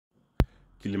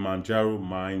Kilimanjaro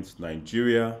Mines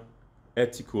Nigeria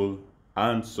ethical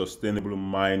and sustainable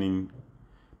mining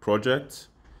project,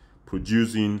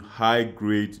 producing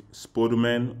high-grade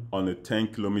spodumene on a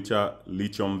 10-kilometer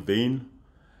lithium vein,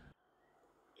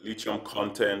 lithium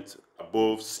content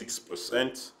above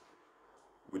 6%,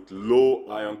 with low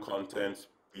iron content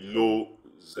below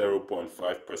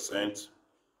 0.5%,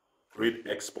 great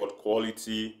export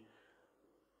quality,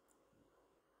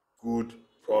 good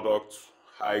product,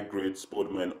 high-grade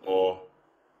spodumene ore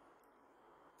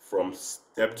from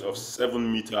depth of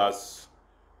 7 meters,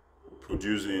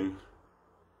 producing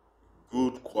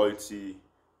good quality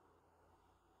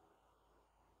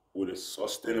with a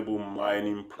sustainable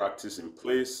mining practice in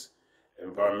place,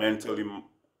 environmentally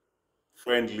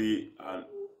friendly and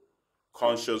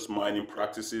conscious mining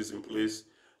practices in place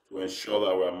to ensure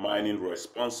that we are mining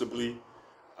responsibly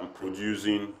and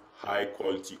producing high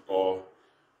quality ore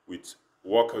with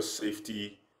worker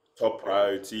safety top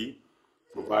priority,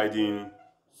 providing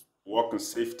worker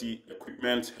safety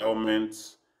equipment,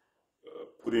 helmets,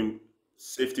 putting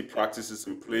safety practices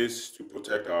in place to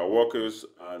protect our workers,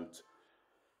 and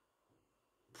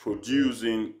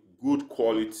producing good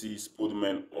quality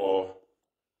spodumene ore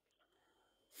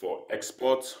for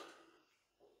export.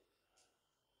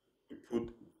 We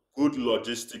put good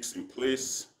logistics in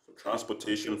place for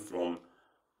transportation from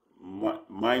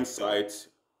mine site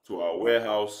to our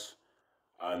warehouse,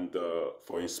 and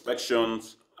for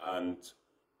inspections, and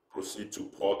proceed to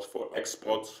port for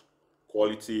export.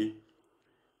 Quality,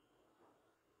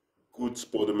 good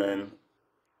spodumene,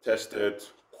 tested,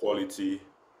 quality,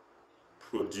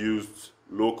 produced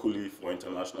locally for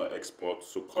international export.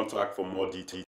 So contact for more details.